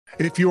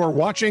If you are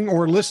watching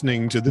or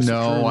listening to this,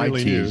 No, I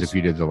Really tease News. if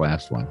you did the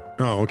last one.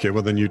 Oh, okay.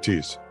 Well, then you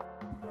tease.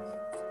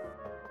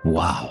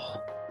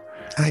 Wow.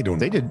 I don't.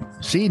 They did.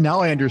 See,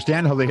 now I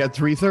understand how they had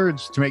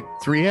 3/3 to make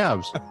 3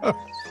 halves.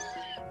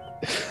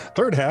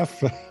 Third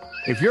half.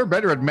 If you're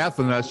better at math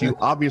than us, you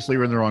obviously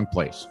are in the wrong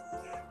place.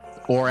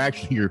 Or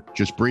actually, you're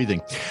just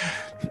breathing.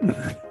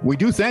 We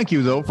do thank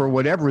you, though, for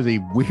whatever the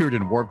weird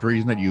and warped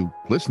reason that you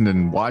listen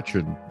and watch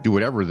and do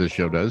whatever this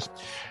show does.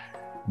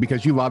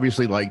 Because you've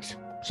obviously liked,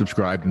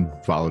 subscribed, and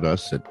followed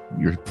us at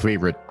your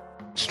favorite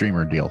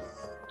streamer deal.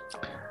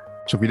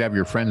 So if you'd have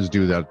your friends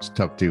do that, it's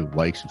tough to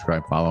like,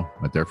 subscribe, follow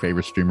at their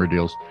favorite streamer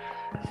deals.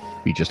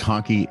 Be just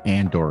Honky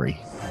and Dory.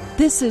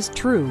 This is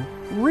True,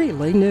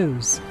 Really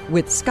News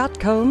with Scott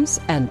Combs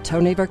and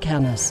Tony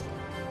Vercanis.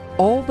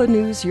 All the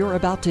news you're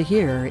about to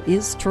hear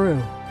is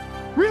true,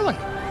 Really?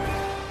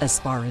 as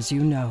far as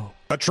you know.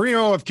 A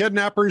trio of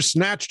kidnappers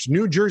snatched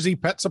New Jersey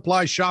pet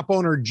supply shop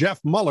owner Jeff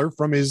Muller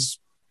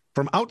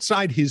from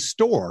outside his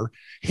store,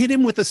 hit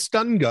him with a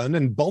stun gun,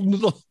 and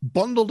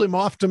bundled him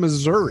off to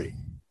Missouri.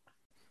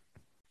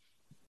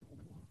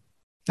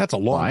 That's a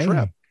long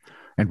trip.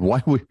 And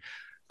why couldn't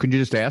you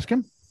just ask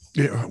him?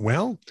 Yeah,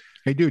 well,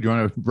 Hey, dude, do you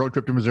want a road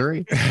trip to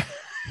Missouri?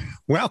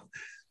 well,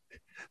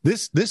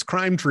 this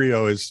crime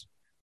trio is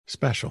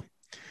special.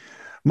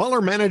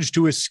 Muller managed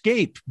to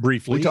escape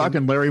briefly. We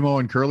talking Larry Moe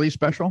and Curly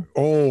special?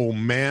 Oh,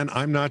 man,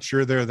 I'm not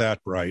sure they're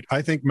that bright.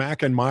 I think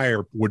Mack and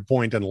Meyer would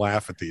point and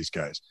laugh at these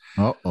guys.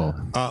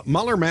 Uh-oh.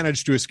 Muller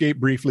managed to escape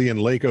briefly in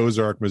Lake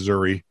Ozark,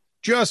 Missouri,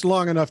 just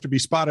long enough to be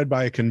spotted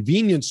by a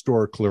convenience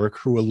store clerk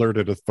who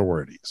alerted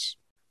authorities.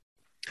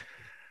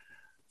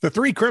 The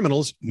three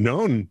criminals,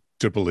 known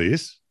to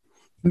police,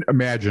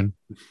 Imagine.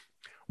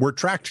 were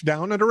tracked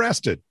down and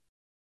arrested.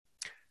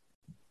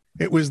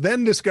 It was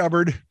then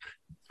discovered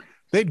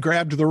they'd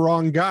grabbed the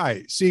wrong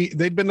guy. See,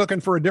 they'd been looking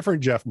for a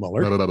different Jeff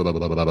Muller.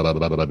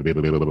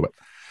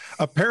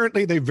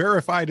 Apparently, they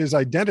verified his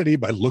identity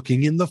by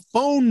looking in the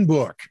phone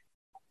book.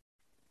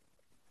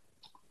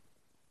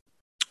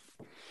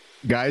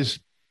 Guys,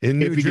 In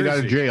New if you get out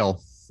of Jersey.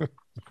 jail,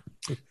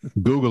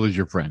 Google is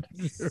your friend.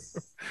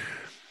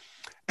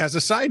 As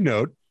a side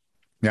note,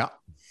 Yeah.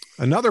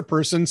 another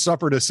person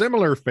suffered a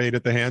similar fate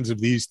at the hands of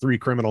these three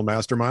criminal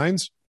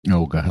masterminds.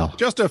 Oh, God.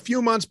 Just a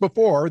few months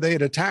before, they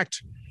had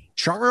attacked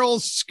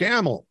Charles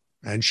Scammell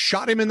and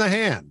shot him in the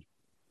hand.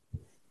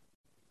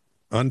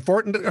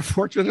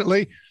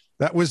 Unfortunately,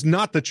 that was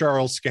not the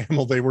Charles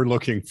Scammell they were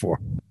looking for.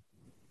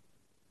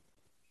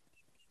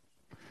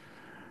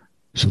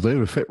 So they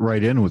would fit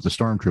right in with the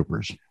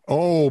stormtroopers.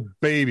 Oh,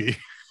 baby.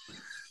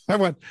 I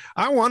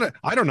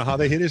don't know how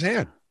they hit his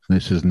hand.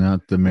 This is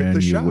not the man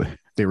the you shot. would.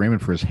 They were aiming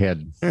for his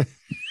head.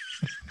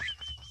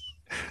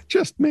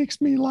 Just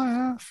makes me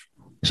laugh.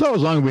 So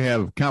as long as we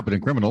have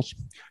competent criminals,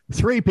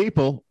 three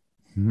people.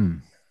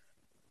 You're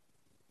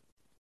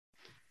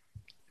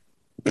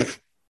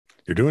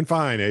doing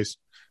fine, Ace.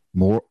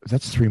 More.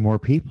 That's three more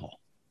people.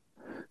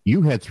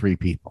 You had three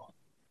people.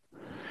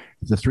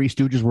 If the Three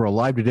Stooges were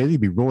alive today, they'd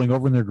be rolling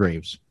over in their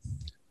graves.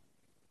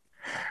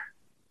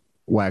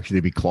 Well, actually,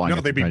 they'd be clawing.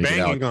 No, they'd be trying to get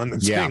banging out. on the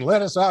Yeah. screen.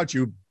 Let us out,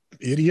 you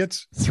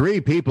idiots.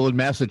 Three people in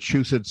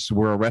Massachusetts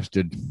were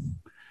arrested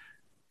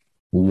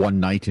one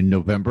night in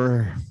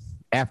November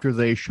after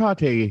they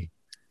shot a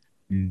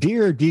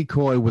deer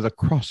decoy with a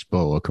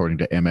crossbow, according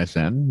to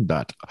MSN.com.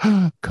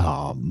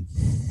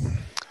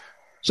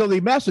 So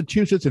the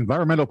Massachusetts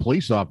environmental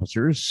police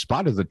officers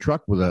spotted the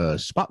truck with a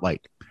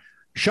spotlight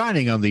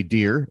shining on the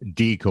deer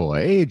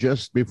decoy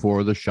just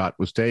before the shot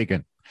was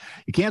taken.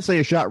 You can't say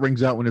a shot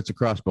rings out when it's a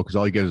crossbow because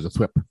all you get is a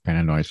thwip kind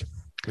of noise.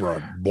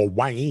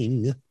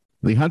 Boing.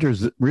 The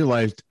hunters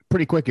realized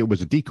pretty quick it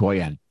was a decoy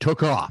and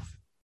took off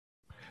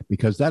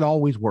because that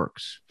always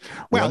works.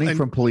 Well, Running and-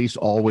 from police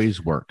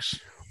always works.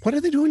 What are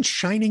they doing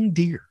shining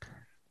deer?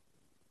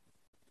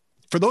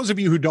 For those of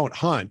you who don't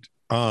hunt,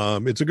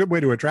 it's a good way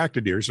to attract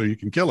a deer so you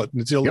can kill it,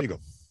 and it's illegal.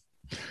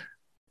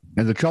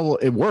 And the trouble,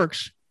 it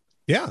works,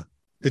 Yeah.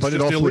 It's but it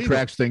just also illegal.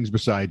 attracts things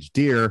besides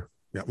deer.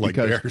 Yeah, like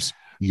because- bears.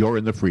 You're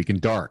in the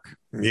freaking dark.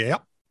 Yeah.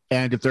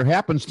 And if there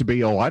happens to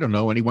be, I don't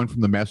know, anyone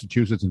from the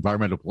Massachusetts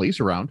Environmental Police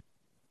around,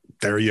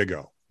 There you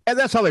go. and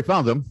that's how they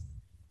found them.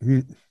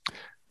 Mhm.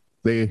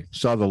 They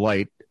saw the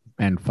light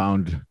and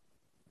found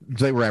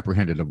they were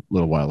apprehended a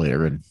little while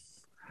later,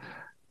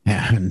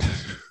 and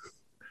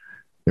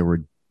there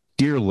were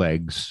deer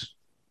legs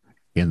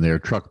in their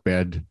truck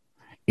bed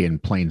in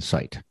plain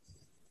sight.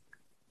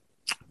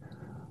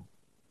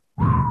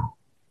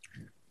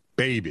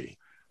 Baby.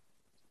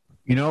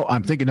 You know,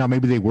 I'm thinking now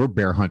maybe they were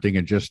bear hunting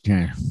and just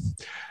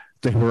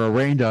they were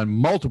arraigned on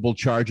multiple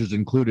charges,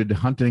 included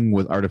hunting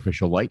with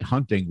artificial light,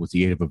 hunting with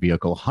the aid of a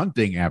vehicle,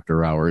 hunting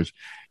after hours,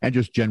 and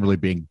just generally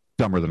being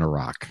dumber than a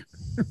rock.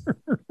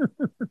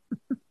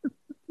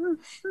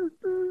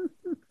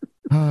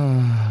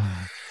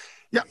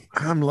 Yeah,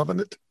 I'm loving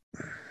it.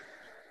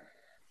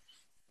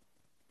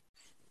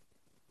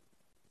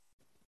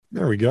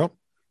 There we go.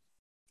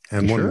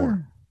 And one Sure.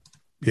 more.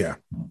 Yeah.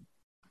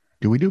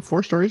 Do we do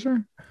 4 stories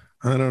there?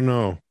 I don't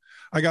know.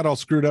 I got all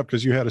screwed up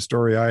because you had a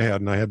story I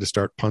had and I had to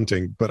start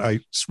punting, but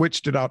I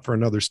switched it out for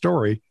another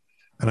story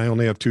and I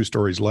only have 2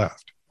 stories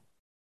left.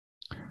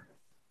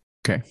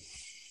 Okay.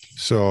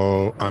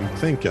 So I'm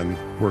thinking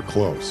we're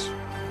close.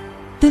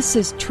 This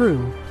is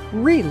true,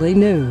 really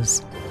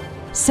news.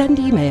 Send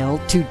email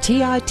to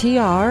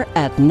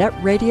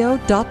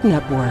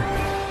TITR@netradio.network.